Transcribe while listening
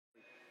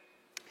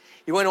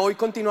Y bueno, hoy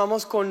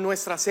continuamos con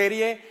nuestra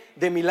serie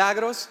de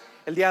milagros.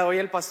 El día de hoy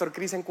el pastor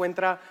Chris se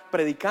encuentra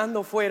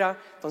predicando fuera,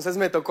 entonces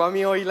me tocó a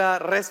mí hoy la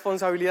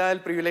responsabilidad,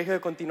 el privilegio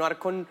de continuar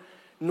con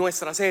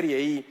nuestra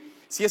serie. Y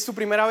si es tu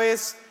primera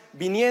vez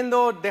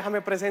viniendo,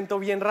 déjame presento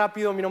bien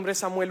rápido. Mi nombre es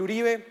Samuel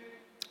Uribe.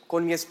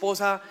 Con mi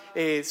esposa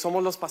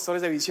somos los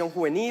pastores de Visión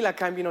Juvenil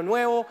acá en Vino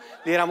Nuevo,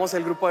 lideramos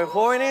el grupo de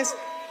jóvenes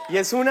y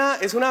es una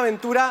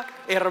aventura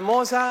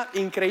hermosa,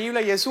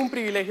 increíble, y es un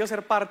privilegio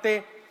ser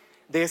parte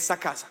de esta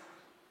casa.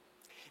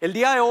 El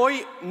día de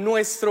hoy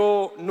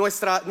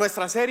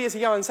nuestra serie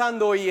sigue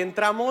avanzando y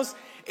entramos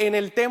en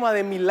el tema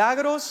de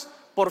milagros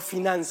por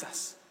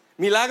finanzas.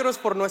 Milagros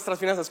por nuestras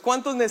finanzas.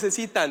 ¿Cuántos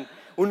necesitan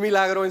un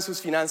milagro en sus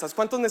finanzas?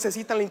 ¿Cuántos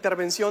necesitan la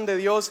intervención de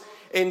Dios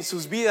en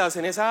sus vidas,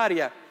 en esa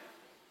área?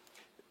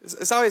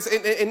 Sabes,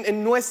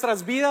 en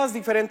nuestras vidas,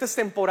 diferentes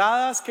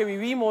temporadas que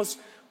vivimos,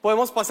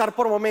 podemos pasar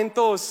por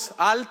momentos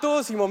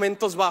altos y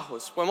momentos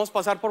bajos. Podemos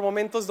pasar por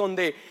momentos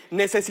donde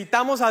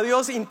necesitamos a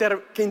Dios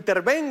que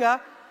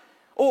intervenga,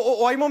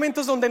 o hay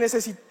momentos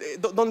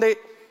donde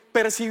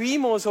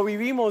percibimos o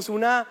vivimos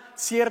una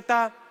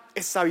cierta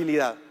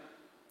estabilidad.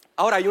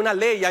 Ahora hay una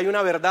ley, hay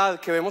una verdad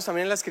que vemos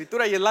también en la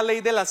Escritura, y es la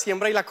ley de la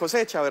siembra y la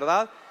cosecha,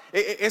 ¿verdad?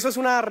 Eso es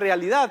una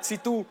realidad. Si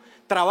tú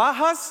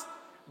trabajas,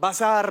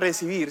 vas a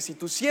recibir. Si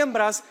tú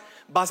siembras,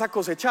 vas a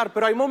cosechar.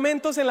 Pero hay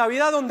momentos en la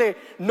vida donde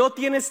no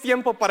tienes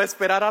tiempo para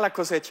esperar a la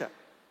cosecha,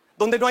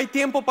 donde no hay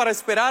tiempo para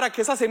esperar a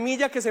que esa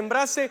semilla que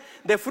sembraste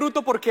dé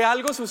fruto, porque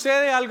algo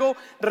sucede, algo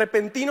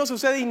repentino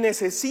sucede y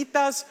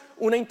necesitas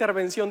una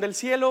intervención del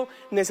cielo,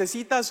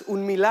 necesitas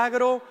un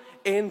milagro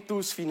en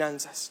tus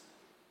finanzas.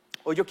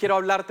 Hoy yo quiero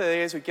hablarte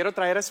de eso y quiero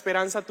traer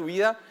esperanza a tu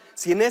vida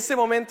si en este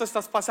momento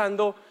estás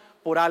pasando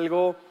por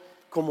algo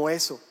como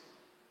eso.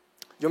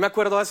 Yo me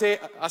acuerdo hace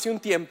un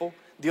tiempo,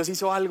 Dios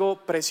hizo algo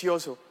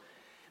precioso.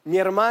 Mi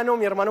hermano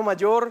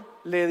mayor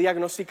le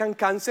diagnostican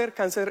cáncer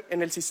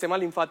en el sistema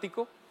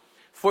linfático.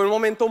 Fue un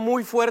momento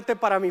muy fuerte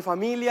para mi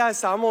familia.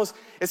 Estábamos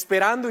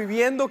esperando y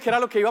viendo qué era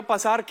lo que iba a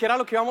pasar, qué era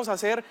lo que íbamos a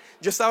hacer.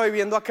 Yo estaba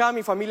viviendo acá,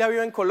 mi familia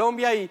vive en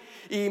Colombia y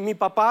mi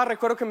papá,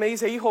 recuerdo que me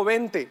dice: hijo,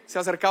 vente, se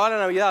acercaba la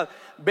Navidad,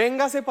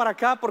 véngase para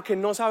acá porque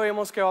no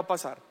sabemos qué va a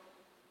pasar.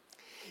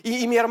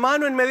 Y mi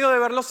hermano, en medio de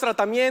ver los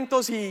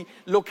tratamientos y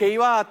lo que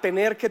iba a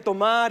tener que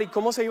tomar y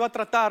cómo se iba a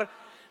tratar,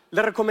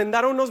 le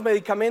recomendaron unos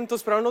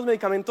medicamentos, pero eran unos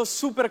medicamentos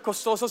súper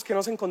costosos que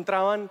no se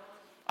encontraban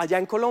allá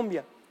en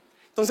Colombia.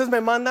 Entonces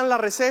me mandan la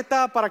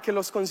receta para que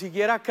los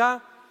consiguiera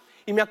acá,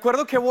 y me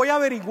acuerdo que voy a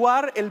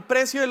averiguar el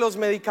precio de los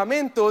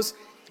medicamentos,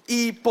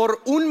 y por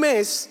un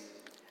mes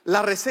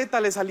la receta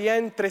le salía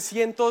en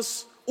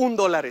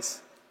 $301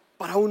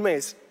 para un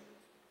mes.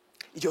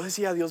 Y yo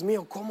decía: Dios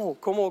mío,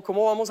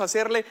 ¿cómo vamos a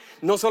hacerle?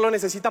 No solo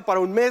necesita para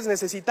un mes,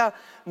 necesita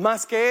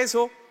más que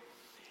eso.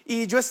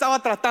 Y yo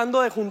estaba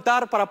tratando de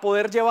juntar para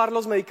poder llevar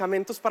los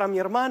medicamentos para mi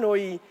hermano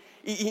y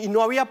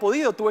no había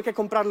podido. Tuve que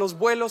comprar los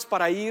vuelos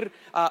para ir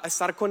a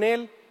estar con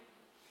él.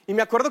 Y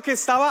me acuerdo que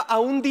estaba a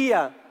un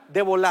día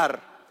de volar.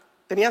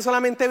 Tenía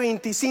solamente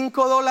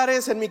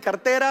 $25 en mi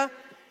cartera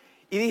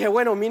y dije: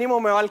 bueno,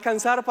 mínimo me va a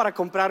alcanzar para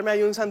comprarme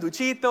ahí un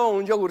sanduchito,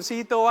 un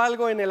yogurcito o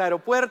algo en el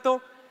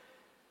aeropuerto.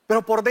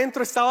 Pero por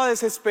dentro estaba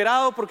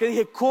desesperado porque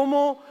dije: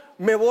 ¿cómo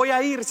me voy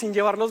a ir sin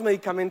llevar los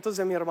medicamentos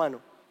de mi hermano?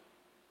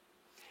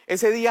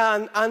 Ese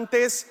día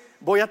antes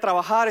voy a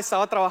trabajar,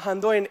 estaba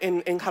trabajando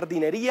en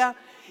jardinería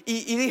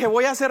y dije: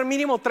 voy a hacer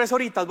mínimo 3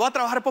 horitas, voy a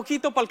trabajar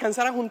poquito para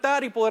alcanzar a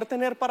juntar y poder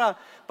tener para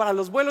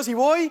los vuelos. Y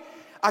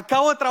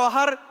acabo de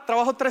trabajar,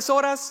 trabajo 3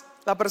 horas,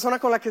 la persona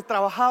con la que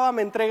trabajaba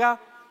me entrega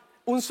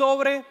un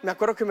sobre, me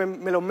acuerdo que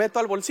me lo meto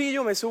al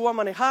bolsillo, me subo a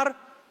manejar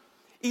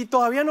y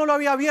todavía no lo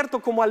había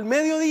abierto. Como al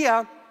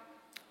mediodía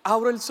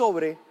abro el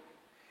sobre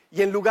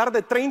y en lugar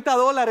de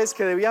 $30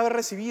 que debía haber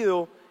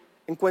recibido,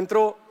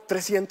 encuentro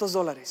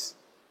 $300.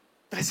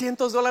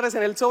 $300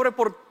 en el sobre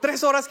por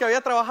 3 horas que había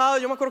trabajado.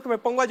 Yo me acuerdo que me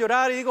pongo a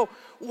llorar y digo: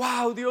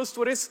 wow, Dios,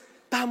 tú eres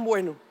tan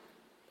bueno,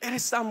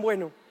 eres tan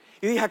bueno.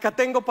 Y dije: acá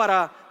tengo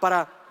para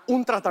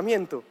un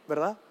tratamiento,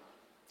 ¿verdad?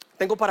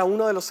 Tengo para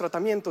uno de los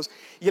tratamientos.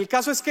 Y el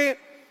caso es que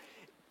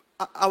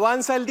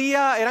avanza el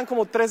día, eran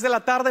como 3 de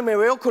la tarde, me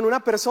veo con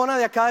una persona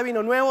de acá de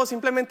Vino Nuevo,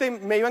 simplemente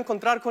me iba a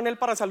encontrar con él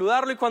para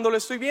saludarlo, y cuando lo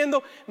estoy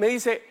viendo me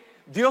dice: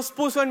 Dios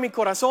puso en mi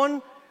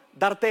corazón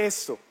darte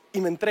esto, y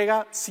me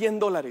entrega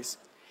 $100.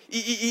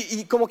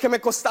 Y como que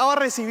me costaba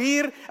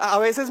recibir, a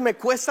veces me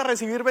cuesta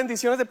recibir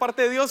bendiciones de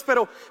parte de Dios,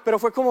 pero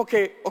fue como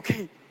que, ok,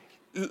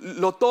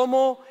 lo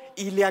tomo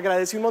y le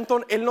agradecí un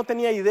montón. Él no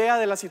tenía idea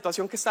de la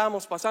situación que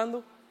estábamos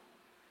pasando.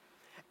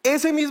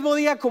 Ese mismo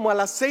día, como a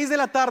las 6 de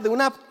la tarde,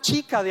 una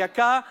chica de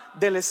acá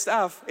del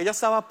staff, ella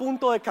estaba a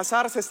punto de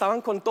casarse,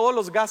 estaban con todos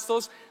los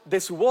gastos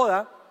de su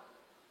boda,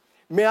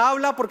 me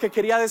habla porque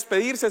quería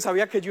despedirse,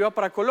 sabía que yo iba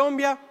para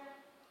Colombia,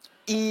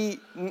 y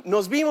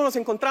nos vimos, nos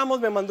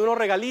encontramos, me mandó unos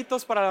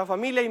regalitos para la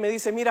familia y me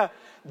dice: mira,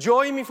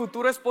 yo y mi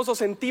futuro esposo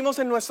sentimos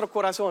en nuestro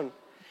corazón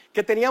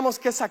que teníamos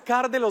que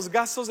sacar de los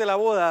gastos de la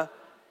boda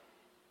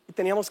y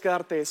teníamos que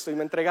darte esto, y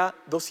me entrega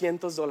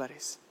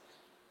 $200.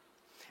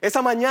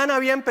 Esa mañana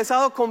había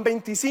empezado con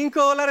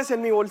 $25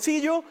 en mi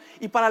bolsillo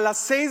y para las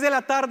 6 de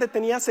la tarde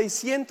tenía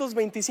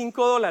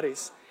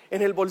 $625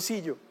 en el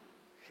bolsillo.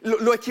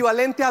 Lo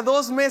equivalente a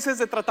 2 meses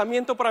de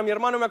tratamiento para mi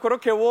hermano. Me acuerdo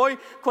que voy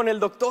con el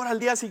doctor al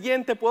día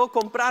siguiente, puedo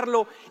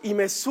comprarlo y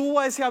me subo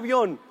a ese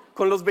avión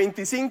con los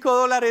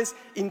 $25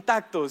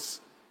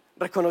 intactos,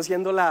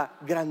 reconociendo la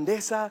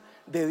grandeza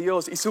de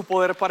Dios y su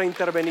poder para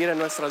intervenir en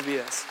nuestras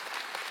vidas.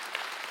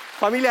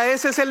 Familia,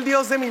 ese es el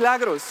Dios de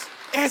milagros.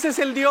 Ese es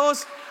el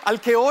Dios al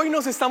que hoy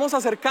nos estamos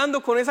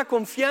acercando con esa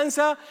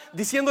confianza,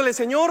 diciéndole: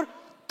 Señor,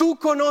 tú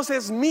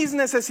conoces mis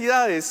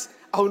necesidades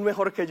aún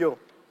mejor que yo.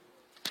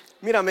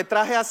 Mira, me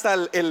traje hasta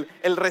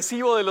el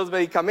recibo de los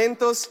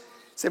medicamentos.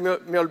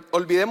 Me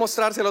olvidé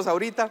mostrárselos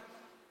ahorita.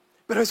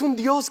 Pero es un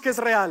Dios que es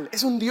real,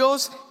 es un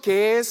Dios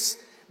que es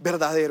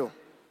verdadero.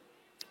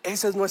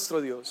 Ese es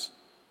nuestro Dios.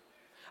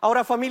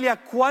 Ahora,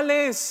 familia, ¿cuál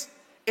es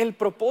el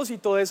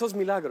propósito de esos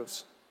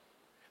milagros?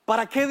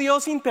 ¿Para qué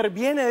Dios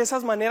interviene de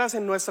esas maneras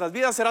en nuestras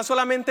vidas? ¿Será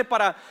solamente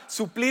para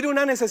suplir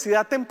una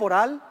necesidad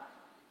temporal?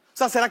 O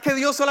sea, ¿será que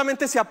Dios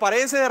solamente se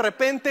aparece de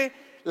repente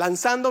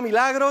lanzando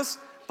milagros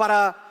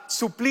para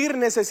suplir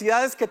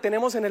necesidades que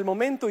tenemos en el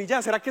momento y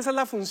ya? ¿Será que esa es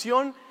la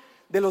función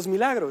de los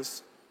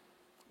milagros?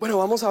 Bueno,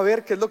 vamos a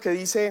ver qué es lo que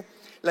dice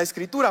la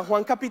Escritura.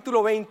 Juan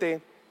capítulo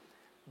 20,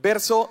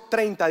 verso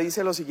 30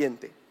 dice lo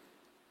siguiente: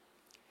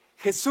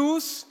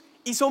 Jesús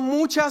hizo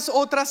muchas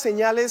otras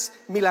señales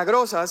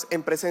milagrosas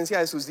en presencia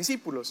de sus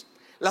discípulos,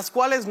 las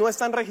cuales no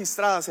están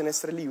registradas en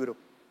este libro,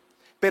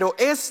 pero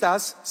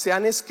estas se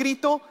han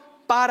escrito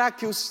para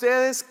que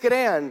ustedes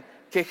crean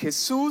que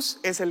Jesús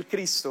es el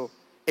Cristo,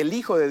 el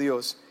Hijo de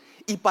Dios,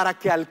 y para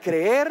que al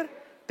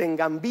creer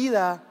tengan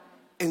vida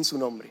en su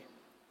nombre.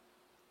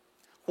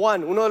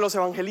 Juan, uno de los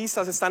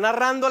evangelistas, está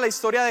narrando la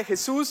historia de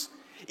Jesús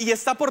y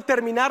está por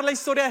terminar la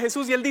historia de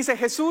Jesús, y él dice: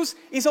 Jesús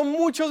hizo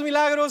muchos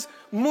milagros,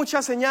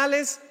 muchas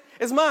señales.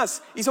 Es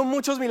más, hizo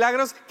muchos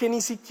milagros que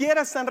ni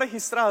siquiera están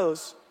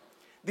registrados.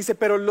 Dice: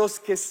 pero los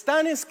que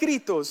están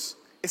escritos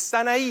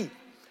están ahí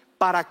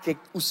para que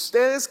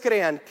ustedes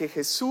crean que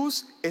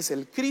Jesús es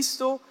el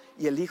Cristo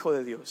y el Hijo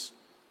de Dios.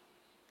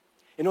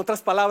 En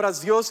otras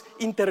palabras, Dios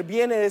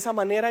interviene de esa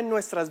manera en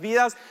nuestras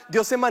vidas.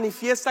 Dios se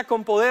manifiesta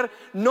con poder,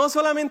 no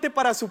solamente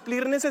para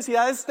suplir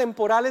necesidades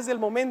temporales del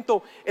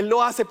momento. Él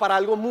lo hace para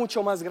algo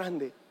mucho más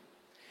grande.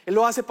 Él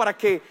lo hace para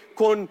que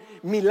con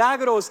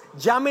milagros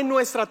llamen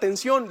nuestra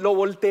atención, lo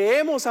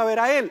volteemos a ver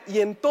a Él y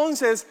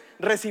entonces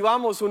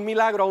recibamos un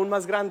milagro aún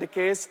más grande,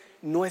 que es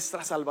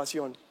nuestra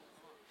salvación.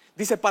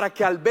 Dice: para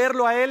que al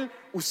verlo a Él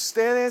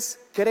ustedes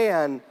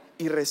crean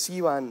y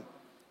reciban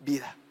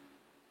vida.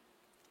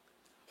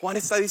 Juan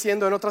está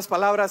diciendo, en otras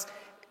palabras: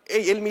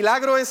 hey, el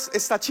milagro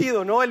está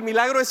chido, ¿no? El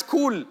milagro es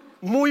cool,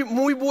 muy,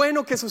 muy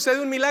bueno que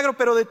sucede un milagro,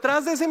 pero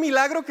detrás de ese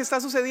milagro que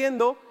está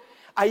sucediendo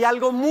hay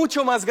algo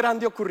mucho más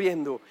grande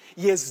ocurriendo,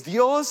 y es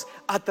Dios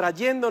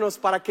atrayéndonos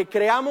para que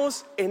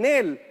creamos en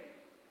Él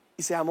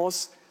y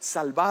seamos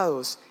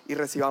salvados y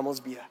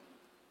recibamos vida.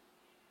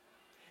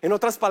 En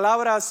otras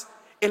palabras,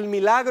 el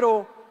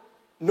milagro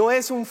no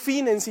es un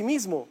fin en sí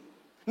mismo.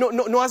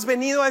 No has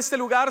venido a este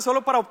lugar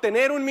solo para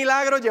obtener un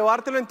milagro,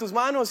 llevártelo en tus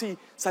manos y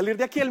salir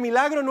de aquí. El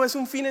milagro no es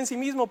un fin en sí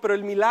mismo, pero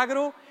el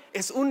milagro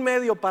es un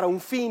medio para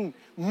un fin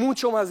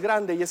mucho más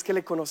grande, y es que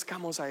le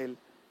conozcamos a Él,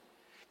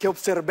 que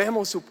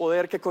observemos su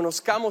poder, que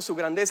conozcamos su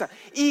grandeza.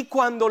 Y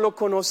cuando lo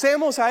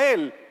conocemos a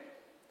Él,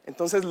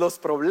 entonces los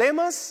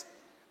problemas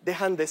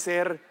dejan de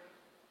ser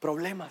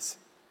problemas.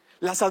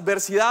 Las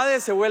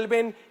adversidades se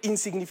vuelven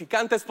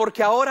insignificantes,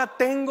 porque ahora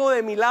tengo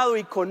de mi lado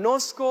y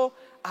conozco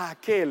a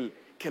aquel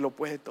que lo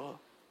puede todo.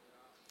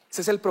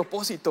 Ese es el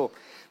propósito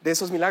de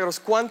esos milagros.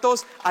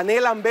 ¿Cuántos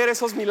anhelan ver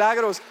esos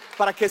milagros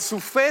para que su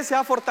fe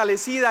sea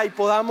fortalecida y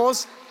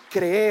podamos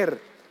creer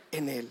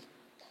en Él?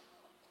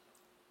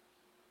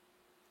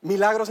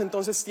 Milagros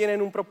entonces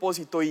tienen un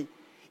propósito, y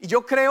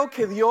yo creo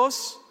que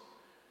Dios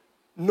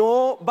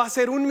no va a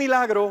hacer un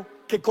milagro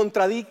que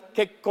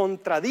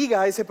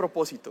contradiga ese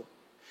propósito.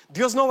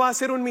 Dios no va a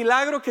hacer un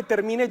milagro que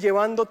termine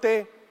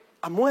llevándote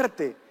a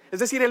muerte. Es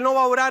decir, Él no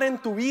va a obrar en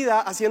tu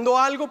vida haciendo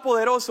algo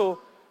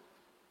poderoso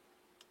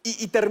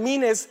y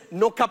termines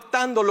no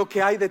captando lo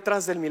que hay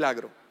detrás del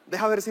milagro.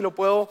 Deja ver si lo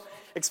puedo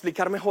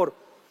explicar mejor.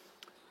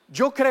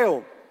 Yo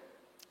creo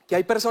que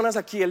hay personas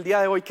aquí el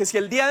día de hoy que si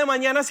el día de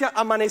mañana se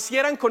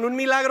amanecieran con un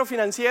milagro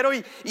financiero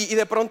y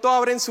de pronto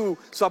abren su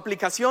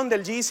aplicación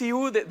del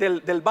GCU,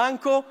 del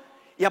banco,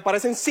 y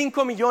aparecen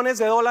 $5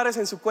 millones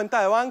en su cuenta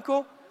de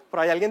banco.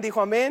 Por ahí alguien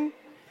dijo amén.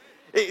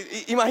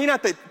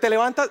 Imagínate, te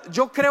levantas.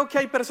 Yo creo que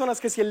hay personas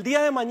que si el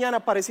día de mañana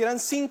aparecieran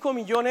 $5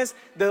 millones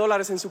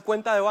en su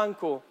cuenta de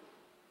banco,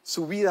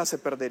 su vida se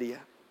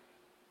perdería.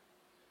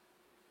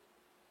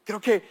 Creo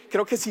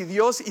que si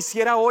Dios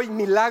hiciera hoy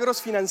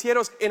milagros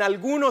financieros en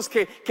algunos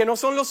que no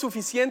son lo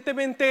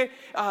suficientemente,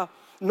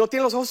 no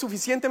tienen los ojos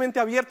suficientemente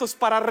abiertos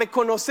para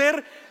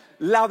reconocer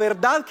la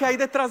verdad que hay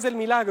detrás del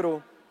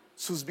milagro,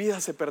 sus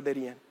vidas se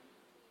perderían.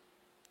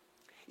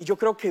 Y yo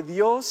creo que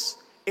Dios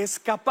es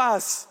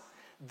capaz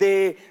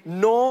de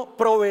no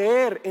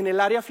proveer en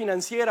el área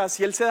financiera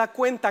si Él se da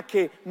cuenta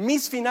que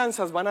mis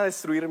finanzas van a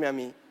destruirme a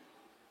mí.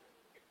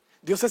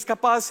 Dios es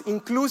capaz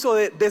incluso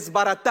de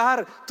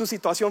desbaratar tu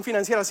situación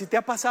financiera. Si te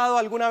ha pasado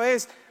alguna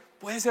vez,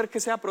 puede ser que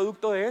sea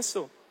producto de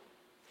eso.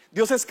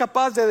 Dios es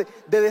capaz de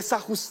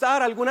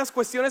desajustar algunas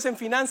cuestiones en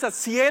finanzas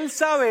si Él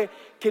sabe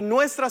que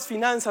nuestras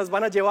finanzas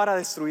van a llevar a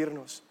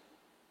destruirnos.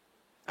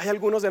 Hay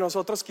algunos de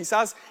nosotros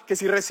quizás que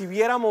si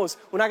recibiéramos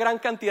una gran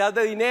cantidad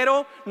de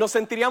dinero nos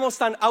sentiríamos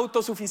tan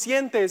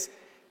autosuficientes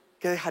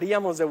que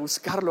dejaríamos de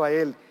buscarlo a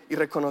Él y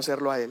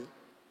reconocerlo a Él.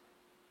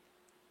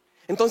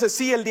 Entonces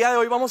sí, el día de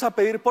hoy vamos a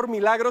pedir por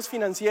milagros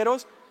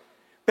financieros,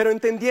 pero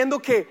entendiendo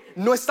que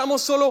no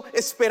estamos solo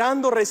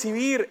esperando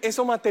recibir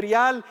eso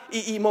material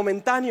y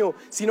momentáneo,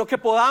 sino que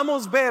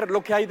podamos ver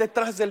lo que hay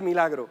detrás del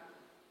milagro.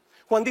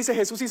 Juan dice,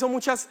 Jesús hizo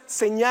muchas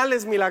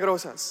señales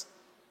milagrosas.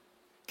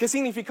 ¿Qué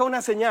significa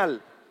una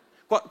señal?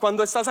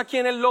 Cuando estás aquí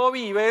en el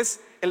lobby y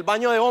ves el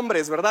baño de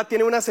hombres, ¿verdad?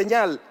 Tiene una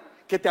señal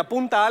que te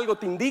apunta a algo,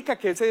 te indica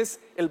que ese es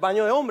el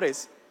baño de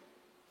hombres.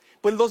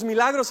 Pues los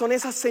milagros son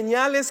esas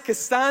señales que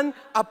están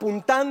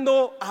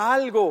apuntando a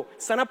algo,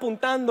 están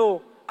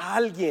apuntando a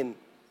alguien,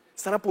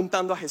 están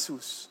apuntando a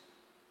Jesús.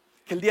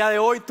 Que el día de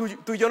hoy tú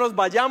y yo nos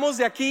vayamos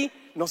de aquí,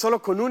 no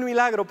solo con un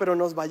milagro, pero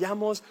nos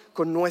vayamos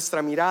con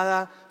nuestra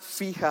mirada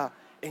fija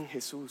en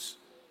Jesús.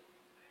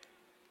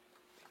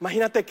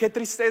 Imagínate qué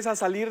tristeza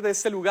salir de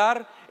este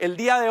lugar el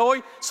día de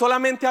hoy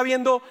solamente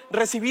habiendo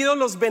recibido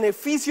los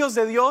beneficios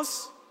de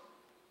Dios,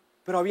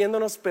 pero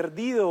habiéndonos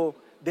perdido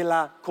de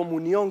la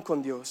comunión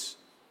con Dios.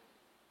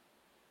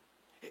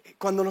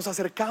 Cuando nos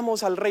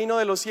acercamos al reino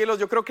de los cielos,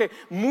 yo creo que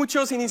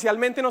muchos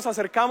inicialmente nos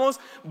acercamos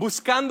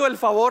buscando el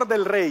favor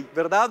del rey,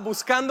 ¿verdad?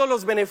 Buscando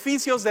los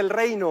beneficios del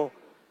reino,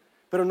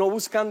 pero no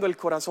buscando el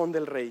corazón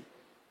del rey.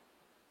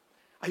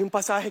 Hay un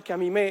pasaje que a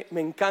mí me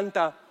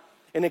encanta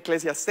en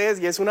Eclesiastés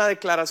y es una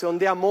declaración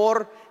de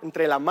amor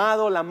entre el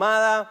amado, la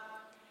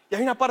amada. Y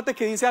hay una parte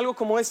que dice algo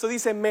como esto,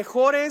 dice,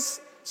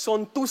 mejores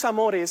son tus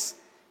amores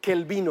que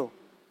el vino.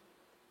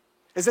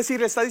 Es decir,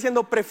 le está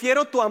diciendo,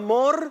 prefiero tu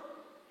amor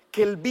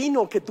que el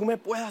vino que tú me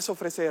puedas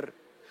ofrecer.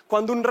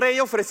 Cuando un rey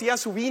ofrecía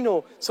su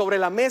vino sobre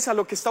la mesa,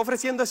 lo que está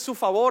ofreciendo es su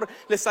favor.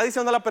 Le está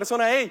diciendo a la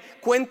persona, hey,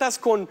 cuentas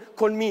con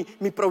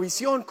mi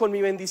provisión, con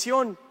mi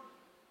bendición.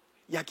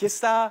 Y aquí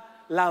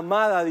está la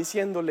amada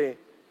diciéndole,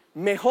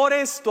 mejor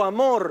es tu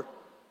amor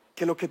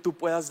que lo que tú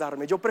puedas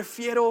darme. Yo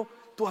prefiero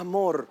tu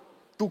amor,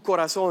 tu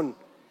corazón,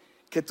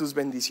 que tus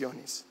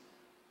bendiciones.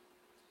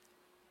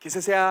 Que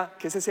ese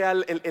sea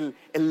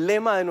el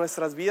lema de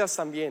nuestras vidas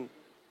también.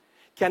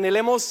 Que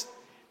anhelemos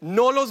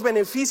no los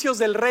beneficios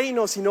del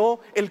reino, sino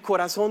el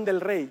corazón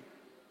del rey.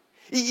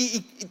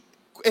 Y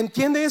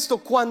entiende esto,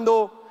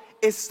 cuando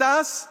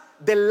estás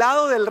del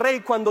lado del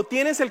rey, cuando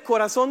tienes el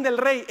corazón del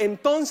rey,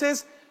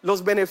 entonces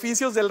los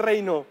beneficios del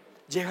reino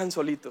llegan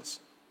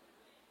solitos.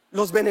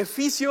 Los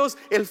beneficios,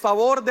 el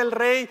favor del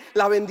rey,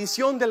 la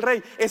bendición del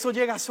rey, eso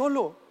llega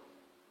solo.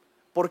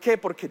 ¿Por qué?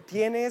 Porque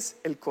tienes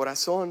el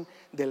corazón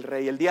del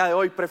rey. El día de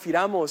hoy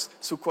prefiramos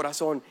su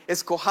corazón,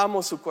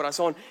 escojamos su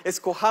corazón,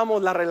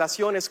 escojamos la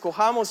relación,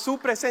 escojamos su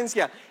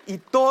presencia y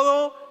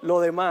todo lo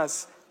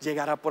demás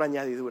llegará por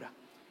añadidura.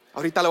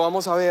 Ahorita lo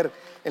vamos a ver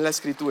en la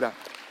escritura.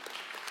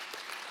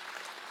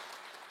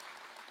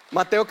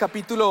 Mateo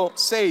capítulo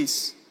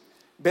 6,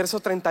 verso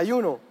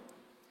 31.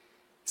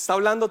 Está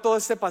hablando todo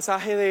este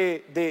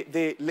pasaje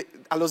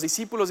a los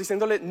discípulos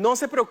diciéndole, no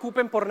se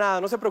preocupen por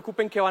nada, no se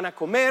preocupen qué van a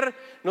comer,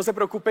 no se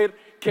preocupen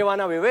qué van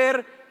a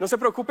beber, no se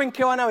preocupen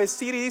qué van a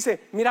vestir. Y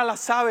dice, mira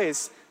las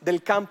aves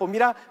del campo,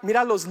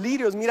 mira los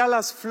lirios, mira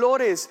las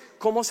flores,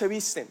 cómo se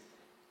visten.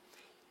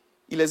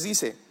 Y les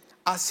dice,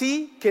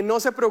 así que no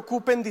se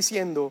preocupen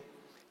diciendo,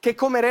 ¿qué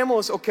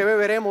comeremos o qué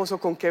beberemos o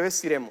con qué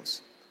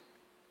vestiremos?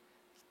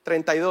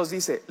 32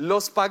 dice,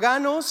 los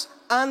paganos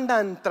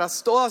andan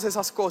tras todas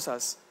esas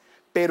cosas,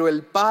 pero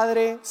el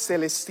Padre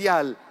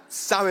Celestial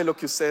sabe lo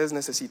que ustedes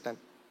necesitan.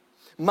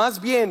 Más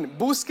bien,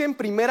 busquen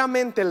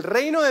primeramente el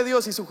reino de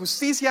Dios y su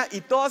justicia,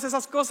 y todas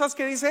esas cosas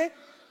que dice,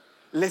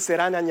 les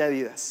serán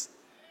añadidas.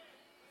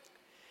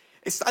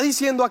 Está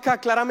diciendo acá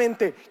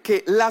claramente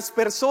que las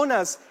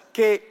personas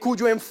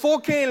cuyo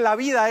enfoque en la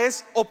vida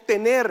es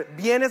obtener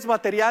bienes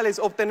materiales,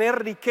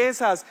 obtener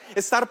riquezas,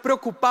 estar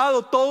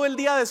preocupado todo el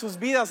día de sus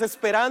vidas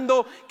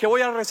esperando qué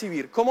voy a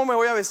recibir, cómo me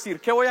voy a vestir,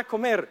 qué voy a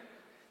comer.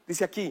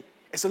 Dice aquí,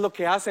 eso es lo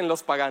que hacen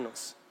los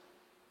paganos.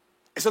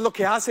 Eso es lo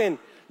que hacen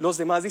los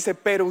demás. Dice,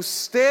 pero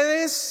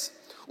ustedes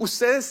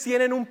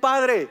tienen un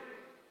Padre,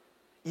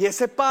 y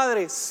ese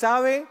Padre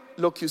sabe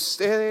lo que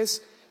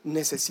ustedes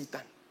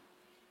necesitan.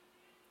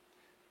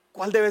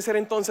 ¿Cuál debe ser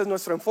entonces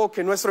nuestro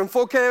enfoque? Nuestro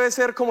enfoque debe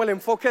ser como el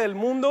enfoque del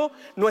mundo.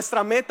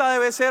 Nuestra meta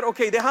debe ser, ok,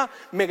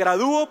 me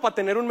gradúo para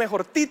tener un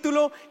mejor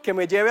título, que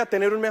me lleve a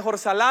tener un mejor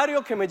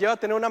salario, que me lleve a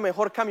tener una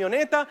mejor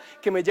camioneta,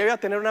 que me lleve a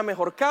tener una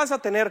mejor casa,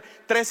 tener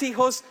 3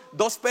 hijos,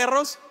 2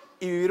 perros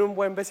y vivir un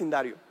buen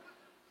vecindario.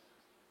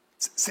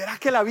 ¿Será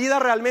que la vida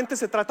realmente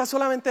se trata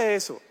solamente de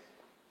eso?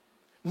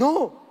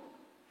 No.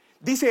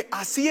 Dice,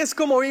 así es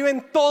como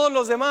viven todos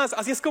los demás,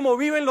 así es como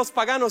viven los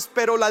paganos,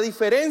 pero la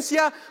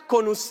diferencia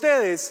con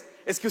ustedes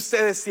es que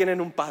ustedes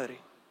tienen un Padre.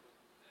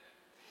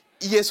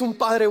 Y es un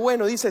Padre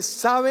bueno, dice,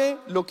 sabe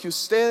lo que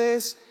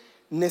ustedes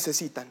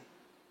necesitan.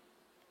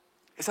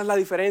 Esa es la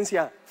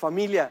diferencia,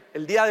 familia.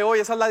 El día de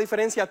hoy esa es la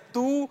diferencia.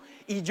 Tú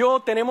y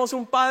yo tenemos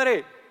un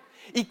Padre.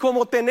 Y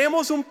como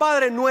tenemos un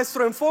Padre,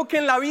 nuestro enfoque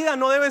en la vida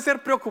no debe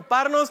ser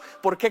preocuparnos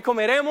por qué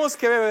comeremos,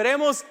 qué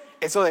beberemos.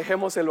 Eso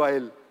dejémoselo a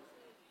Él.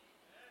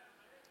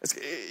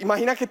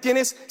 Imagina que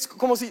tienes,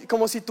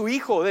 como si tu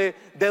hijo de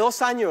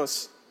 2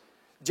 años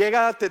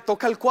llega, te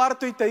toca el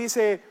cuarto y te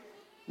dice,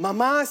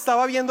 mamá,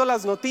 estaba viendo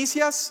las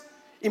noticias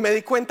y me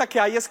di cuenta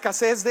que hay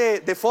escasez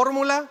de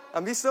fórmula.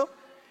 ¿Han visto?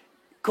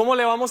 ¿Cómo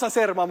le vamos a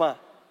hacer, mamá?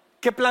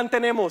 ¿Qué plan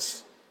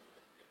tenemos?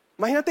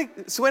 Imagínate,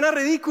 suena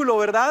ridículo,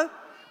 ¿verdad?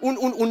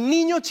 Un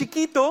niño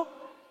chiquito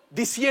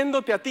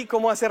diciéndote a ti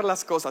cómo hacer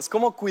las cosas,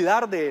 cómo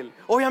cuidar de él.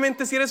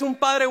 Obviamente, si eres un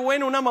padre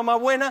bueno, una mamá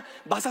buena,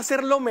 vas a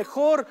hacer lo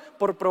mejor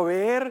por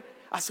proveer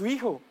a su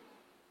hijo.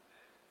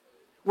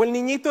 O el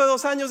niñito de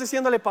 2 años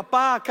diciéndole,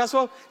 papá,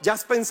 ¿acaso ya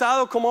has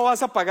pensado cómo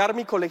vas a pagar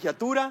mi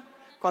colegiatura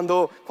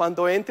cuando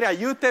entre a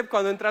UTEP,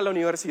 cuando entre a la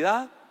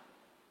universidad?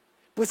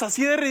 Pues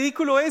así de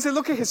ridículo es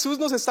lo que Jesús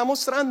nos está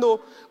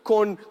mostrando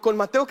con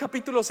Mateo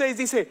capítulo 6.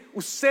 Dice,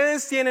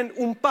 ustedes tienen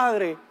un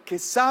Padre que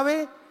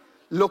sabe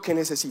lo que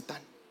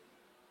necesitan.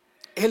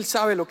 Él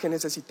sabe lo que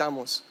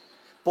necesitamos.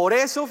 Por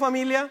eso,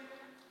 familia,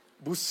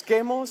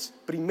 busquemos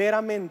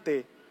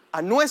primeramente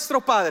a nuestro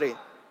Padre,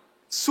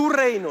 su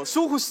reino,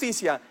 su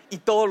justicia, y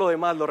todo lo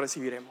demás lo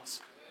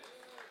recibiremos.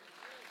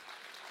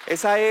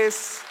 Esa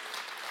es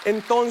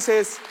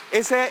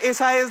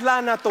la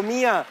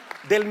anatomía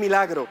del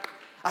milagro.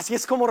 Así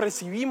es como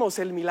recibimos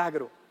el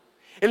milagro.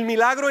 El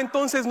milagro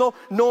entonces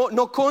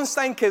no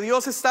consta en que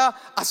Dios está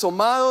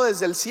asomado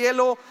desde el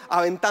cielo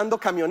aventando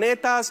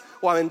camionetas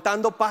o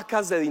aventando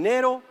pacas de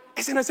dinero.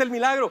 Ese no es el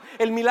milagro.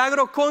 El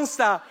milagro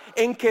consta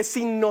en que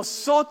sin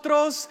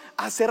nosotros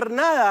hacer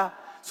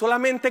nada,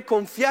 solamente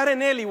confiar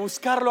en Él y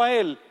buscarlo a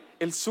Él,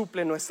 Él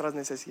suple nuestras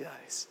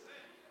necesidades.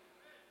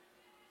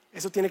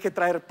 Eso tiene que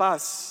traer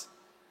paz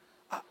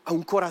a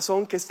un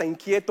corazón que está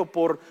inquieto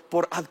por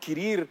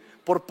adquirir,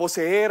 por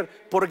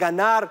poseer, por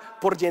ganar,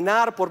 por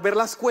llenar, por ver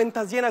las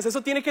cuentas llenas.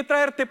 Eso tiene que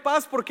traerte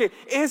paz, porque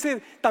ese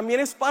también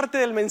es parte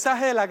del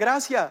mensaje de la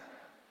gracia,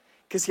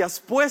 que si has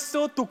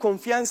puesto tu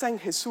confianza en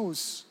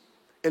Jesús,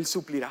 Él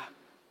suplirá.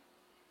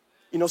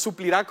 Y no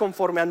suplirá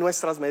conforme a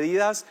nuestras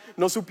medidas,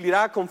 no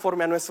suplirá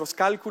conforme a nuestros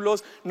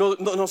cálculos,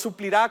 no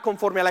suplirá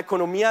conforme a la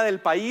economía del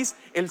país.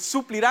 Él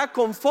suplirá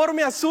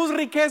conforme a sus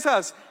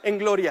riquezas en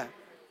gloria.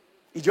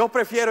 Y yo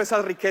prefiero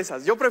esas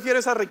riquezas. Yo prefiero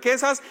esas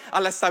riquezas a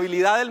la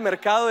estabilidad del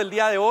mercado del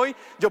día de hoy.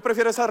 Yo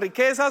prefiero esas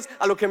riquezas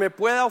a lo que me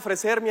pueda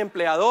ofrecer mi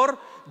empleador.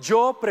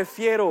 Yo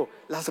prefiero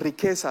las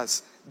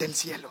riquezas del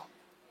cielo.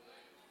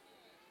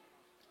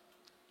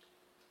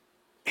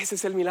 Ese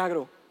es el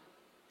milagro.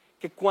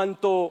 Que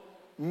cuanto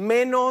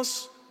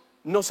menos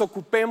nos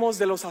ocupemos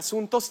de los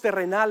asuntos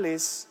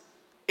terrenales,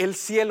 el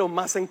cielo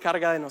más se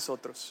encarga de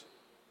nosotros.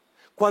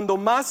 Cuando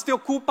más te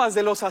ocupas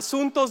de los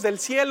asuntos del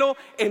cielo,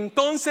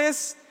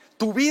 entonces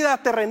tu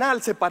vida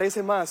terrenal se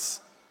parece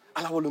más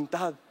a la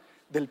voluntad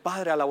del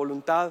Padre, a la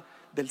voluntad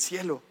del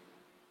cielo.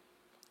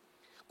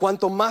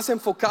 Cuanto más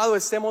enfocado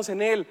estemos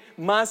en Él,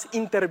 más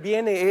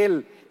interviene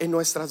Él en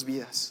nuestras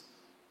vidas.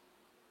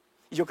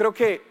 Y yo creo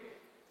que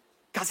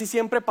casi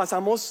siempre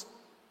pasamos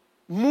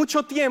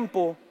mucho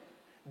tiempo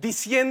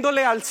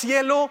diciéndole al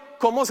cielo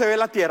cómo se ve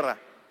la tierra.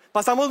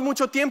 Pasamos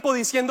mucho tiempo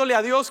diciéndole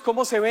a Dios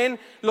cómo se ven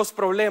los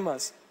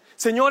problemas.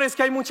 Señor, es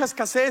que hay mucha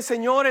escasez.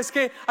 Señor, es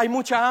que hay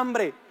mucha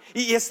hambre.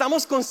 Y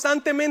estamos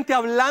constantemente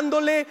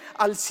hablándole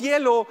al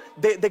cielo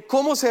de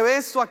cómo se ve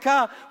esto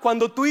acá,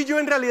 cuando tú y yo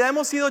en realidad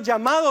hemos sido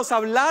llamados a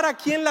hablar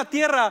aquí en la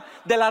tierra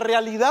de la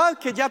realidad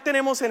que ya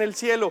tenemos en el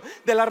cielo,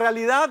 de la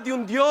realidad de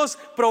un Dios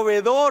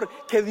proveedor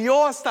que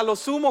dio hasta lo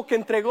sumo, que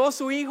entregó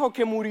su Hijo,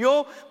 que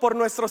murió por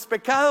nuestros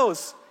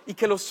pecados y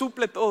que lo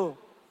suple todo.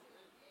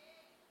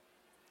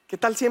 ¿Qué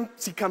tal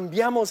si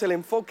cambiamos el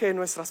enfoque de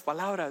nuestras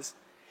palabras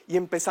y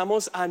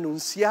empezamos a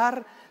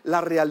anunciar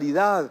la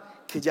realidad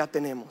que ya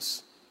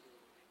tenemos?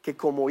 Que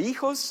como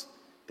hijos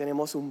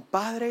tenemos un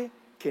Padre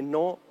que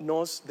no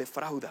nos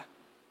defrauda.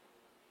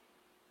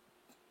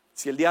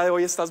 Si el día de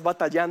hoy estás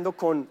batallando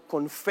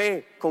con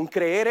fe, con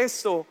creer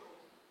esto,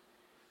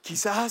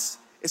 quizás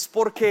es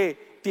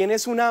porque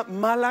tienes una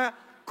mala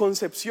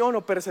concepción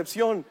o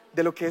percepción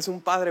de lo que es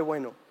un Padre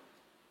bueno.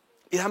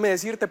 Y déjame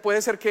decirte,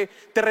 puede ser que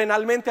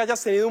terrenalmente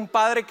hayas tenido un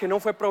padre que no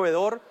fue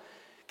proveedor,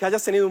 que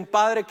hayas tenido un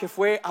padre que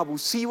fue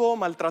abusivo,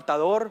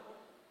 maltratador,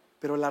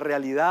 pero la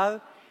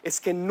realidad es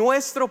que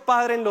nuestro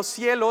Padre en los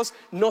cielos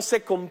no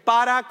se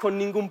compara con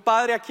ningún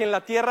padre aquí en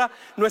la tierra.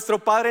 Nuestro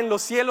Padre en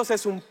los cielos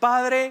es un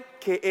Padre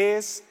que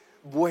es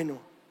bueno,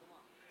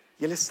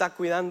 y Él está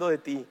cuidando de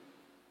ti.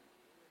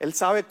 Él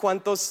sabe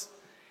cuántos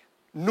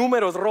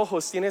números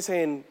rojos tienes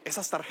en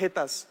esas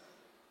tarjetas.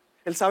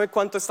 Él sabe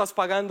cuánto estás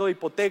pagando de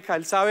hipoteca.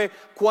 Él sabe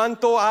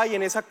cuánto hay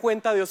en esa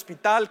cuenta de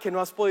hospital que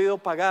no has podido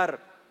pagar.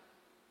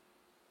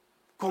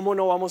 ¿cómo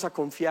no vamos a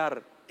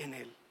confiar en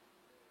Él?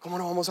 ¿Cómo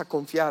no vamos a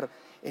confiar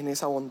en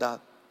esa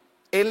bondad?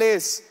 Él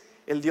es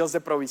el Dios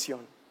de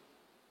provisión.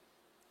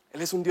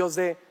 Él es un Dios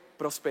de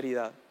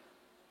prosperidad.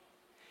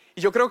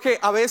 Y yo creo que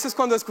a veces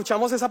cuando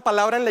escuchamos esa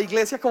palabra en la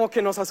iglesia como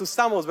que nos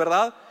asustamos,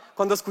 ¿verdad?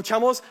 Cuando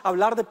escuchamos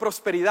hablar de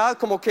prosperidad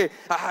como que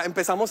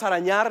empezamos a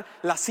arañar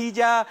la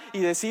silla y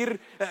decir,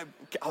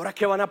 ¿ahora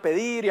qué van a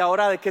pedir? ¿Y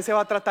ahora de qué se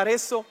va a tratar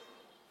esto?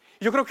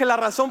 Yo creo que la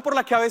razón por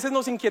la que a veces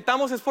nos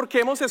inquietamos es porque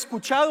hemos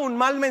escuchado un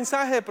mal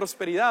mensaje de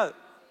prosperidad.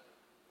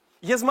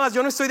 Y es más,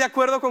 yo no estoy de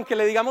acuerdo con que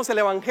le digamos el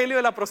evangelio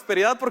de la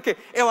prosperidad, porque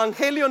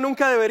evangelio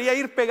nunca debería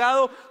ir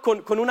pegado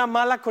con una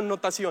mala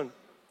connotación.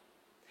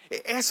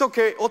 Eso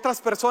que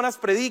otras personas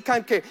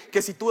predican,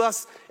 que si tú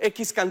das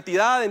X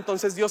cantidad,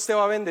 entonces Dios te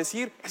va a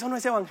bendecir, eso no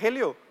es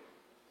evangelio.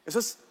 Eso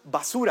es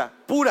basura,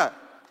 pura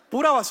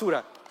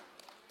basura.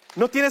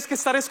 No tienes que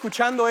estar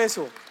escuchando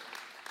eso.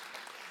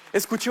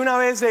 Escuché una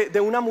vez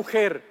de una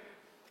mujer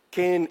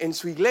que en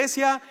su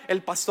iglesia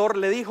el pastor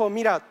le dijo,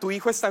 mira, tu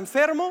hijo está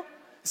enfermo,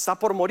 está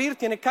por morir,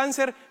 tiene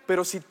cáncer,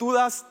 pero si tú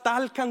das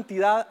tal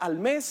cantidad al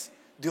mes,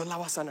 Dios la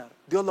va a sanar,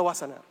 Dios lo va a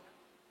sanar.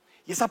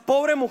 Y esa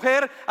pobre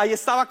mujer ahí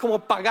estaba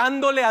como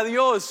pagándole a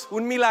Dios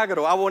un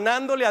milagro,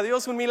 abonándole a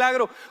Dios un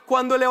milagro,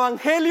 cuando el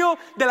evangelio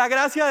de la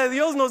gracia de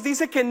Dios nos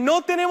dice que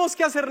no tenemos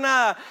que hacer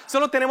nada,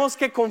 solo tenemos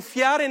que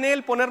confiar en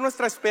Él, poner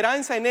nuestra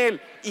esperanza en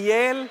Él y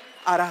Él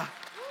hará.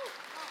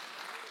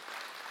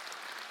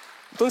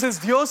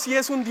 Entonces Dios sí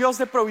es un Dios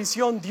de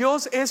provisión,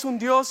 Dios es un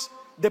Dios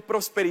de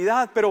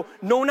prosperidad, pero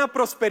no una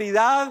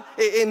prosperidad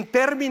en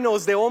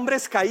términos de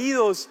hombres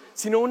caídos,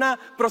 sino una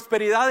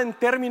prosperidad en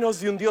términos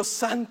de un Dios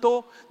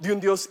santo, de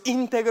un Dios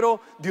íntegro,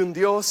 de un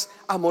Dios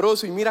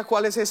amoroso. Y mira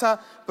cuál es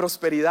esa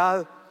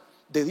prosperidad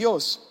de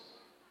Dios.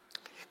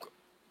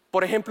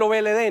 Por ejemplo, ve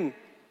el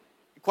Edén,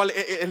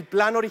 el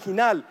plan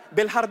original,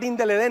 ve el jardín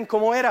del Edén,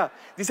 ¿cómo era?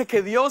 Dice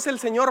que Dios el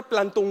Señor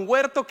plantó un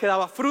huerto que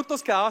daba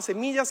frutos, que daba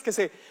semillas, que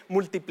se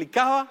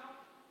multiplicaba.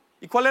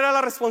 ¿Y cuál era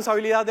la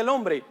responsabilidad del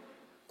hombre?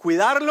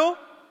 Cuidarlo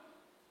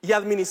y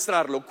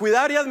administrarlo.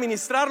 Cuidar y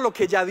administrar lo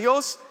que ya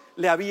Dios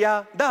le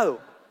había dado,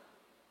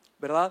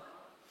 ¿verdad?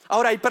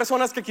 Ahora hay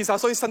personas que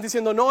quizás hoy están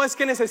diciendo, no, es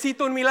que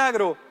necesito un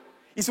milagro.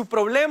 Y su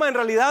problema en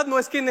realidad no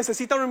es que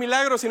necesitan un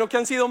milagro, sino que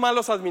han sido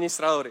malos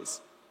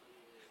administradores,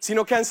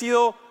 sino que han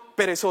sido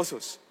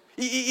perezosos.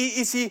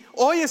 Y si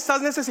hoy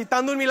estás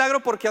necesitando un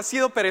milagro porque has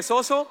sido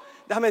perezoso,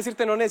 déjame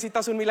decirte, no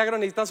necesitas un milagro,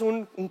 necesitas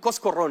un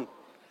coscorrón.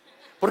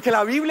 Porque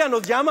la Biblia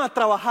nos llama a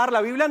trabajar, la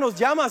Biblia nos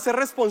llama a ser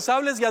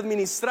responsables y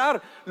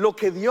administrar lo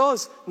que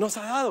Dios nos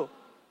ha dado.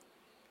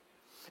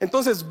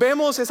 Entonces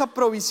vemos esa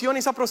provisión y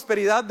esa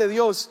prosperidad de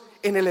Dios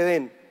en el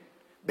Edén.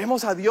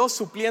 Vemos a Dios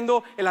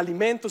supliendo el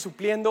alimento,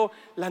 supliendo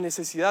la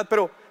necesidad,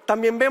 pero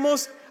también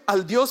vemos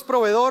al Dios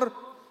proveedor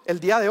el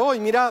día de hoy.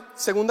 Mira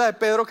 2 de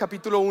Pedro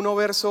capítulo 1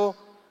 verso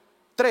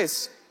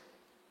 3.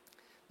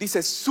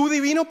 Dice, su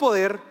divino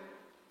poder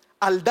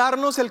al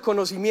darnos el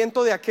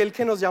conocimiento de aquel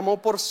que nos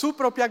llamó por su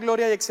propia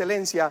gloria y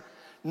excelencia,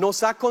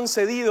 nos ha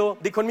concedido,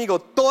 di conmigo,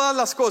 todas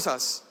las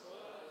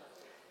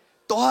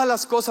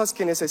cosas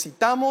que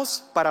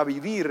necesitamos para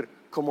vivir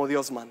como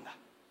Dios manda.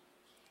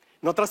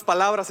 En otras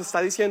palabras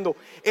está diciendo,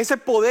 ese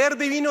poder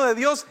divino de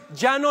Dios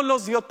ya nos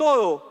los dio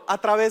todo. ¿A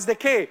través de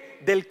qué?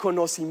 Del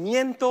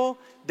conocimiento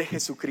de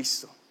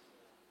Jesucristo.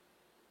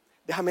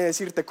 Déjame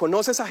decirte,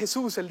 ¿conoces a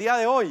Jesús el día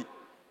de hoy?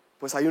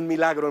 Pues hay un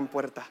milagro en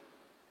puerta.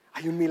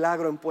 Hay un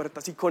milagro en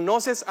puerta. Si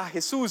conoces a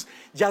Jesús,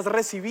 ya has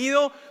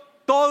recibido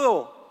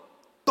todo,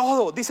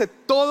 dice,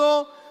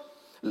 todo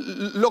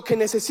lo que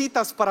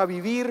necesitas para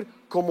vivir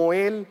como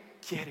Él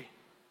quiere.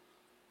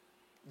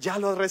 Ya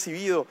lo has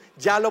recibido,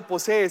 ya lo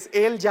posees,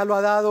 Él ya lo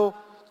ha dado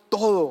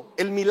todo.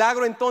 El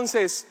milagro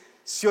entonces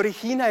se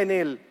origina en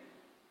Él.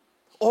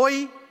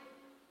 Hoy,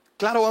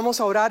 claro, vamos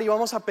a orar y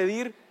vamos a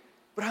pedir,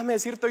 pero déjame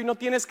decirte, hoy no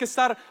tienes que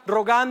estar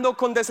rogando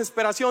con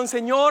desesperación,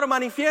 Señor,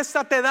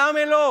 manifiéstate,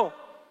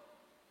 dámelo.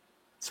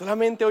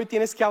 Solamente hoy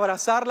tienes que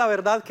abrazar la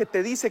verdad que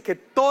te dice que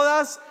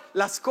todas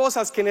las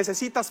cosas que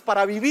necesitas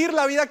para vivir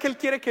la vida que Él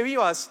quiere que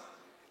vivas,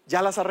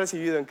 ya las has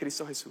recibido en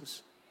Cristo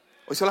Jesús.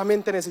 Hoy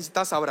solamente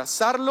necesitas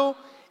abrazarlo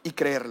y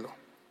creerlo.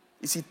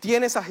 Y si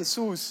tienes a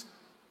Jesús,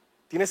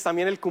 tienes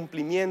también el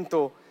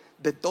cumplimiento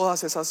de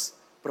todas esas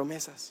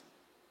promesas.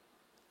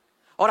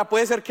 Ahora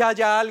puede ser que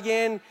haya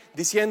alguien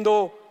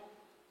diciendo,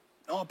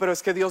 no, pero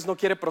es que Dios no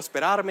quiere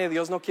prosperarme,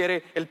 Dios no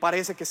quiere, Él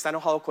parece que está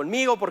enojado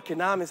conmigo porque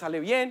nada me sale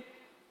bien.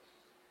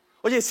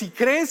 Oye, si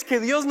crees que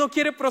Dios no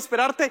quiere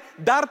prosperarte,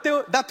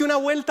 date una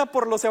vuelta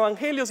por los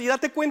evangelios y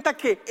date cuenta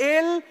que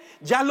Él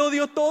ya lo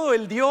dio todo.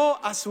 Él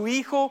dio a su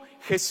Hijo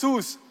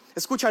Jesús.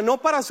 Escucha,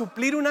 no para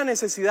suplir una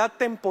necesidad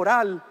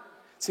temporal,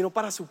 sino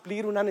para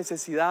suplir una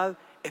necesidad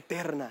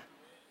eterna.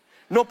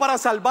 No para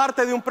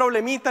salvarte de un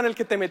problemita en el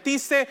que te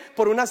metiste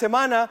por una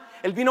semana.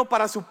 Él vino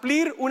para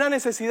suplir una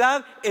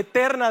necesidad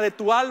eterna de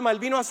tu alma. Él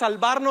vino a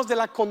salvarnos de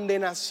la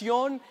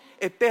condenación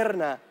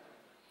eterna.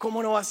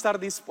 ¿Cómo no va a estar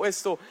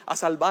dispuesto a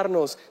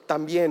salvarnos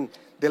también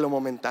de lo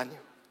momentáneo?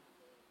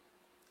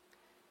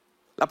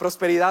 La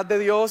prosperidad de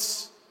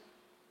Dios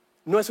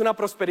no es una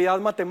prosperidad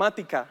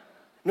matemática.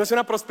 No es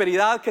una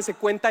prosperidad que se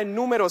cuenta en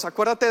números.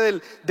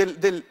 Acuérdate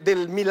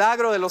del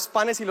milagro de los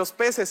panes y los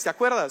peces, ¿te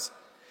acuerdas?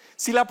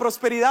 Si la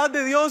prosperidad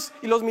de Dios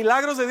y los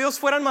milagros de Dios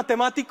fueran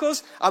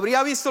matemáticos,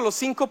 habría visto los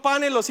 5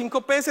 panes, los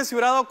 5 peces, y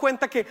hubiera dado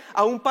cuenta que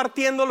aún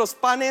partiendo los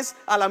panes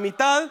a la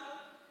mitad,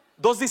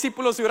 2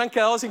 discípulos se hubieran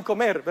quedado sin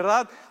comer,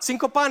 ¿verdad?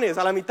 5 panes,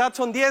 a la mitad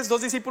son 10,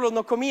 2 discípulos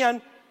no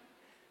comían.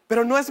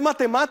 Pero no es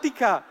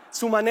matemática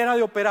su manera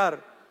de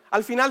operar.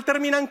 Al final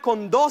terminan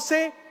con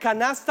 12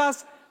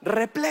 canastas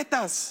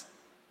repletas.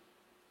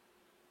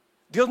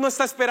 Dios no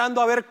está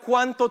esperando a ver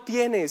cuánto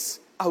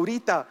tienes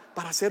ahorita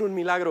para hacer un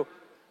milagro.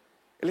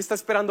 Él está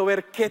esperando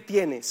ver qué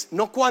tienes,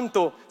 no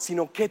cuánto,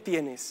 sino qué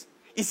tienes.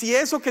 Y si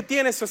eso que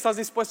tienes tú estás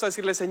dispuesto a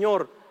decirle: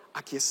 Señor,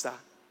 aquí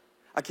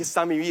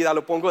está mi vida,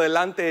 lo pongo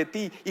delante de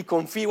ti y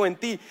confío en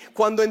ti.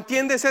 Cuando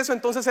entiendes eso,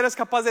 entonces eres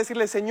capaz de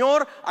decirle: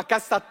 Señor, acá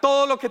está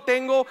todo lo que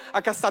tengo,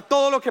 acá está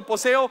todo lo que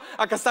poseo,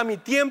 acá está mi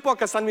tiempo,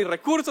 acá están mis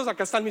recursos,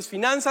 acá están mis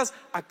finanzas,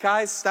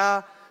 acá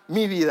está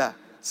mi vida,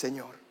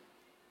 Señor.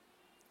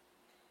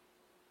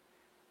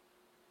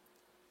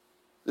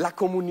 La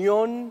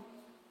comunión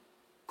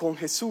con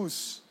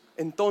Jesús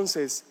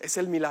entonces es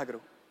el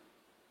milagro.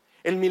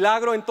 El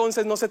milagro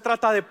entonces no se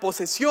trata de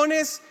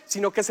posesiones,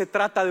 sino que se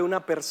trata de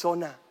una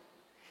persona.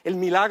 El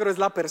milagro es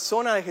la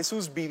persona de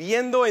Jesús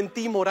viviendo en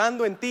ti,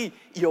 morando en ti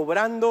y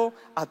obrando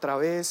a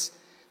través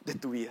de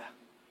tu vida.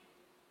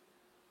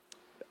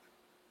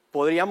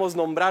 Podríamos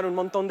nombrar un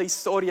montón de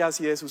historias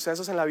y de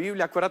sucesos en la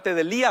Biblia. Acuérdate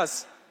de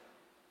Elías,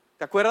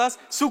 ¿te acuerdas?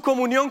 Su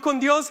comunión con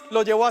Dios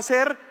lo llevó a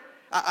hacer,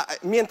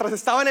 mientras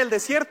estaba en el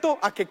desierto,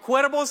 a que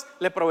cuervos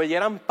le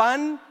proveyeran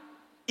pan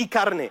y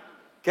carne.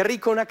 Qué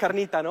rico una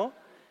carnita, ¿no?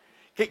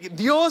 Que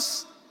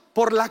Dios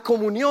por la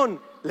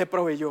comunión le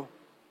proveyó.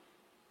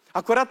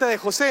 Acuérdate de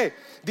José.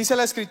 Dice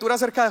la escritura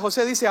acerca de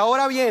José, dice: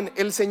 ahora bien,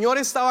 el Señor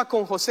estaba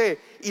con José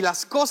y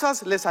las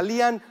cosas le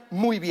salían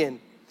muy bien.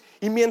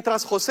 Y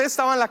mientras José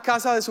estaba en la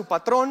casa de su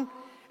patrón,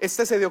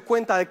 este se dio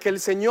cuenta de que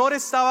el Señor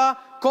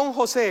estaba con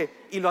José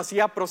y lo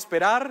hacía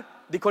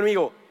prosperar, di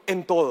conmigo,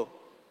 en todo.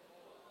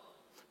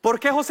 ¿Por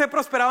qué José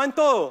prosperaba en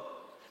todo?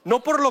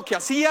 No por lo que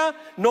hacía,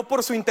 no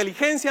por su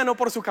inteligencia, no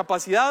por su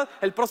capacidad.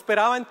 Él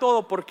prosperaba en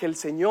todo porque el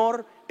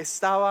Señor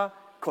estaba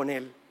con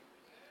él.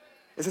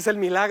 Ese es el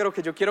milagro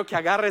que yo quiero que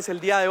agarres el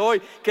día de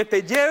hoy, que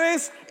te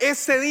lleves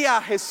ese día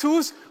a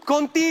Jesús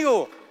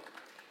contigo.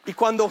 Y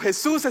cuando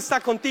Jesús está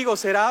contigo,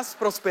 serás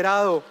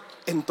prosperado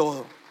en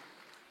todo.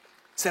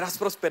 Serás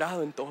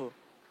prosperado en todo.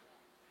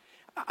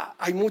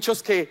 Hay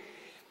muchos que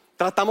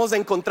tratamos de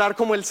encontrar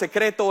como el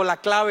secreto o la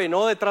clave,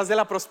 ¿no?, detrás de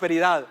la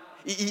prosperidad.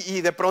 Y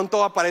de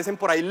pronto aparecen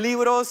por ahí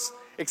libros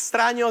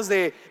extraños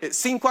de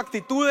 5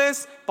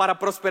 actitudes para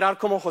prosperar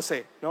como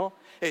José, ¿no?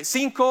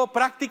 5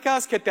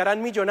 prácticas que te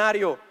harán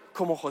millonario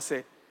como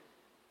José.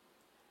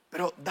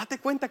 Pero date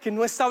cuenta que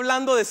no está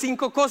hablando de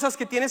 5 cosas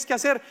que tienes que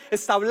hacer.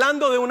 Está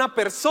hablando de una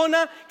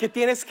persona que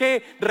tienes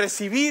que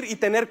recibir y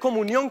tener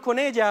comunión con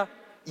ella,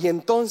 y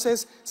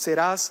entonces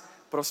serás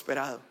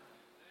prosperado.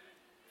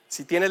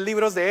 Si tienes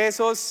libros de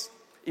esos,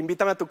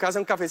 invítame a tu casa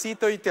a un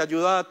cafecito y te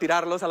ayudo a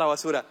tirarlos a la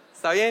basura.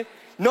 ¿Está bien?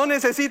 No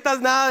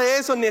necesitas nada de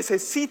eso,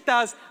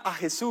 necesitas a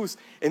Jesús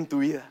en tu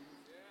vida.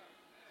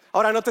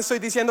 Ahora, no te estoy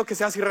diciendo que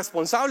seas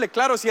irresponsable.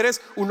 Claro, si eres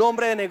un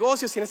hombre de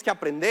negocios tienes que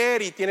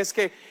aprender y tienes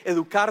que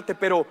educarte,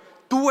 pero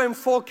tu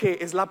enfoque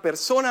es la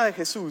persona de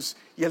Jesús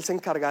y Él se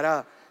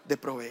encargará de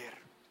proveer.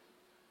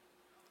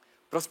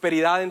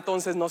 Prosperidad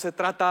entonces no se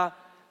trata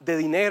de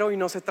dinero y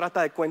no se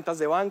trata de cuentas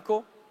de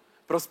banco.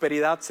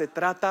 Prosperidad se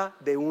trata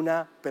de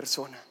una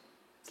persona,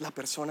 es la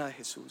persona de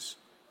Jesús.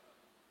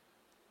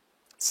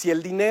 Si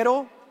el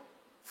dinero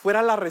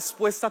fuera la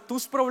respuesta a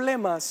tus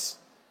problemas,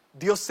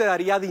 Dios te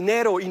daría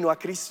dinero y no a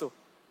Cristo.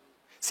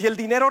 Si el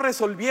dinero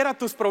resolviera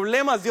tus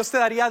problemas, Dios te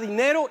daría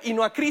dinero y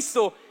no a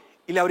Cristo,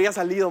 y le habría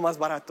salido más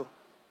barato.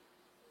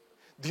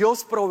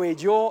 Dios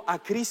proveyó a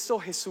Cristo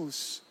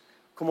Jesús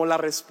como la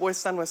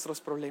respuesta a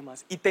nuestros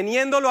problemas, y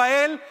teniéndolo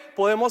a Él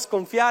podemos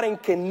confiar en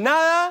que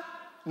nada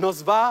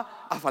nos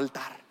va a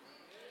faltar.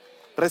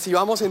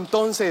 Recibamos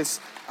entonces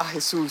a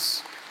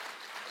Jesús.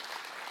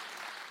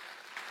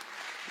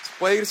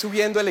 Puede ir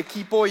subiendo el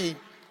equipo y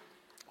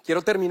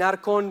quiero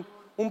terminar con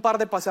un par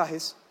de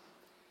pasajes.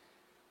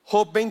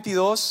 Job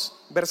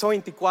 22, verso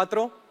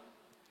 24.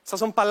 Estas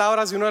son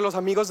palabras de uno de los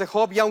amigos de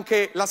Job, y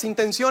aunque las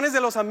intenciones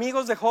de los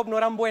amigos de Job no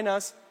eran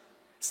buenas,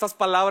 estas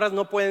palabras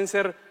no pueden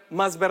ser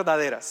más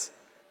verdaderas.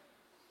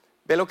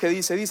 Ve lo que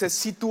dice. Dice: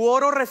 si tu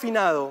oro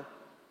refinado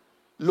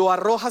lo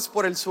arrojas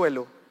por el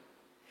suelo,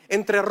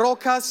 entre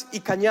rocas y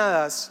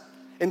cañadas,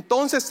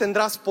 entonces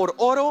tendrás por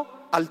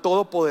oro al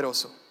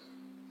Todopoderoso.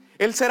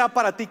 Él será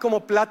para ti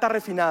como plata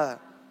refinada.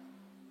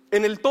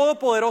 En el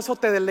Todopoderoso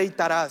te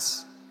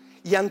deleitarás,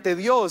 y ante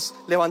Dios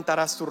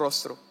levantarás tu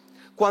rostro.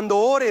 Cuando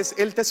ores,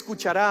 Él te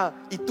escuchará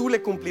y tú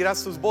le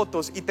cumplirás tus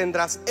votos, y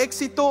tendrás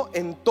éxito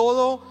en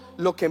todo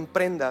lo que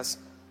emprendas,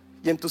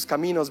 y en tus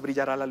caminos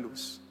brillará la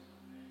luz.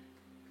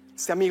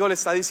 Este amigo le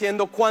está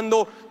diciendo: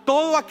 cuando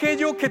todo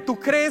aquello que tú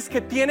crees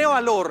que tiene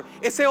valor,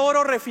 ese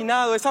oro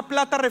refinado, esa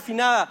plata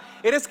refinada,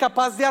 eres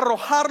capaz de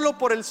arrojarlo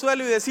por el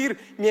suelo y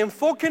decir: mi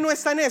enfoque no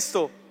está en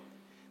esto.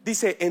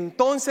 Dice: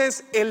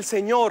 entonces el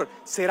Señor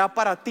será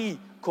para ti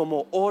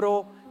como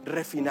oro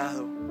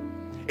refinado.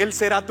 Él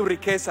será tu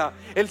riqueza,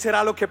 Él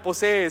será lo que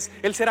posees,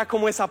 Él será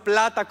como esa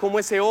plata, como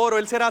ese oro,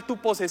 Él será tu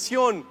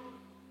posesión.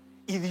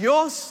 Y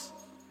Dios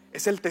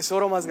es el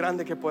tesoro más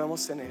grande que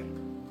podemos tener.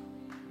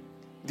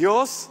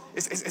 Dios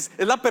es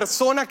la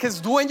persona que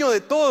es dueño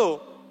de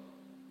todo.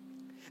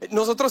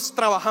 Nosotros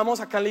trabajamos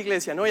acá en la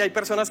iglesia, ¿no? Y hay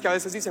personas que a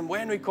veces dicen: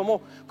 bueno, ¿y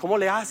cómo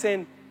le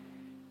hacen?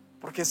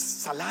 Porque es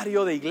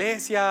salario de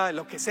iglesia,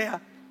 lo que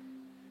sea.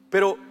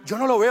 Pero yo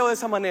no lo veo de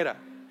esa manera.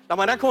 La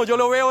manera como yo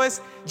lo veo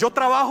es: yo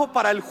trabajo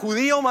para el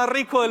judío más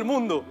rico del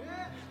mundo.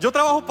 Yo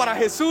trabajo para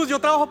Jesús, yo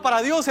trabajo para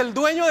Dios, el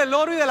dueño del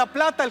oro y de la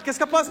plata, el que es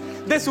capaz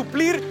de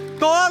suplir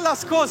todas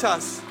las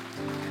cosas.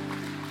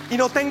 Y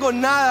no tengo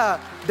nada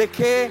de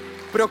qué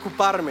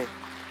preocuparme.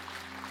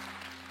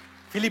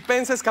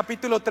 Filipenses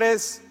capítulo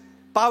 3,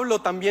 Pablo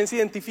también se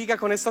identifica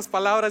con estas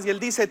palabras y él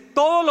dice: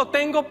 todo lo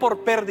tengo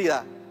por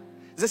pérdida.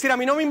 Es decir, a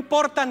mí no me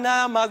importa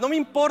nada más, no me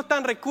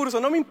importan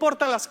recursos, no me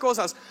importan las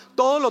cosas.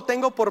 Todo lo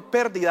tengo por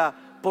pérdida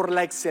por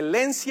la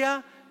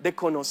excelencia de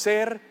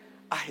conocer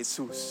a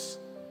Jesús.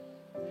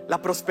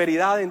 La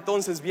prosperidad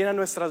entonces viene a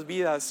nuestras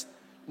vidas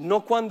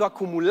no cuando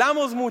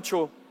acumulamos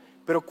mucho,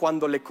 pero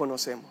cuando le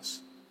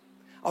conocemos.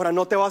 Ahora,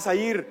 no te vas a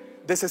ir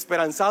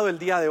desesperanzado el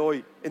día de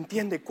hoy.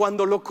 Entiende,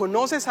 cuando lo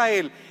conoces a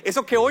Él,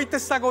 eso que hoy te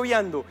está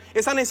agobiando,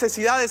 esa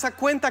necesidad, esa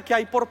cuenta que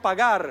hay por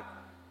pagar,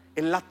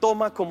 Él la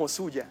toma como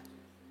suya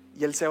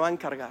y Él se va a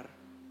encargar.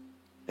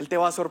 Él te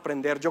va a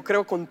sorprender. Yo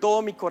creo con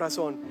todo mi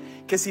corazón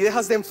que si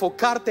dejas de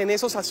enfocarte en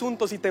esos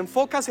asuntos y te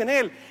enfocas en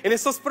Él, en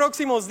estos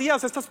próximos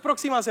días, estas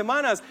próximas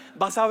semanas,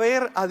 vas a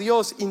ver a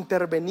Dios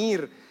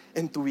intervenir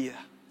en tu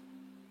vida.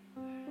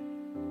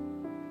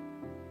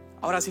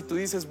 Ahora, si tú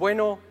dices: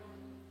 bueno,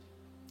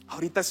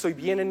 ahorita estoy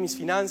bien en mis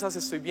finanzas,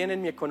 estoy bien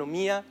en mi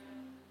economía,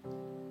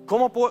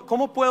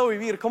 ¿cómo puedo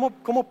vivir?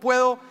 ¿Cómo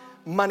puedo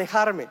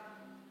manejarme?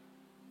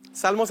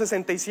 Salmo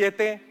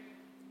 67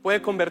 puede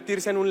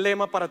convertirse en un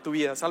lema para tu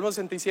vida. Salmo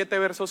 67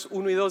 versos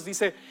 1 y 2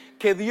 dice: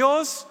 que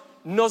Dios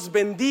nos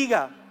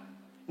bendiga,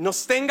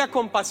 nos tenga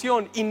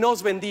compasión y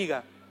nos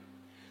bendiga.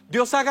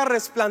 Dios haga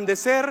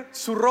resplandecer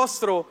su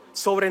rostro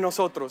sobre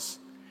nosotros,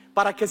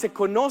 para que se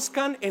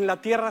conozcan en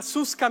la tierra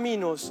sus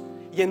caminos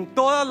y en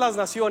todas las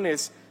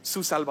naciones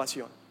su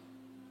salvación.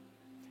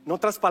 En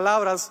otras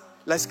palabras,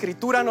 la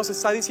Escritura nos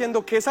está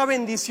diciendo que esa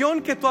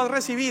bendición que tú has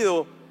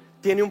recibido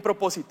tiene un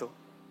propósito.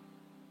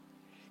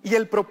 Y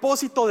el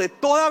propósito de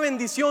toda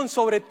bendición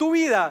sobre tu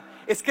vida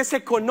es que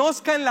se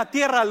conozca en la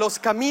tierra los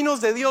caminos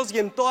de Dios y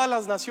en todas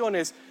las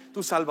naciones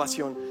tu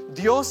salvación.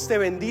 Dios te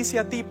bendice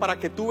a ti para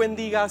que tú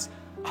bendigas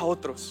a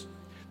otros.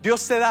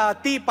 Dios te da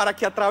a ti para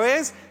que a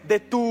través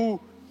de tu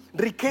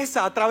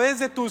riqueza, a través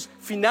de tus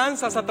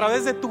finanzas, a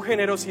través de tu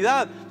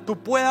generosidad, tú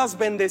puedas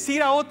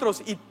bendecir a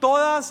otros y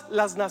todas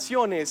las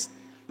naciones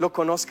lo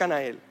conozcan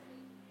a Él.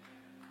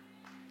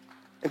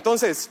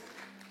 Entonces,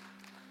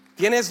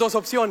 tienes dos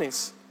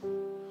opciones.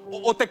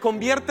 O te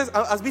conviertes,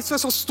 ¿has visto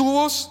esos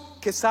tubos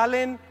que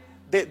salen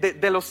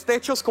de los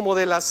techos, como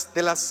de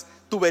las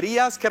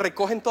tuberías que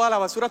recogen toda la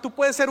basura? Tú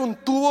puedes ser un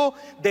tubo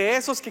de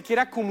esos que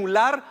quiere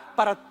acumular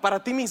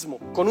para ti mismo,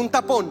 con un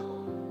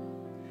tapón.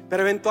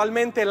 Pero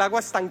eventualmente el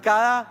agua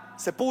estancada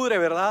se pudre,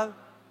 ¿verdad?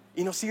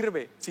 Y no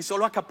sirve si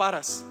solo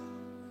acaparas.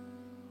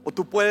 O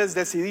tú puedes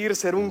decidir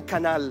ser un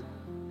canal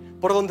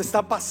por donde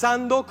está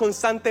pasando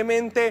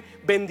constantemente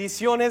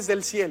bendiciones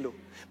del cielo,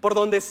 por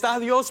donde está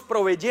Dios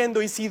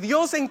proveyendo. Y si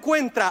Dios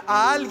encuentra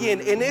a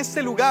alguien en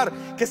este lugar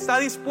que está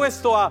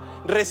dispuesto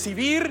a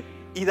recibir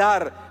y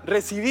dar,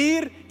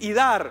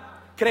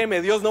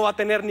 créeme, Dios no va a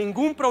tener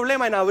ningún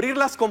problema en abrir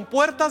las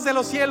compuertas de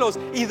los cielos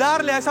y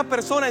darle a esa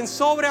persona en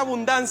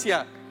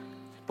sobreabundancia,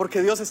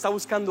 porque Dios está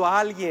buscando a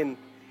alguien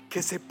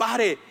que se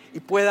pare y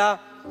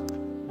pueda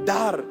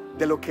dar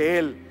de lo que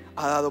Él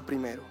ha dado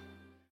primero.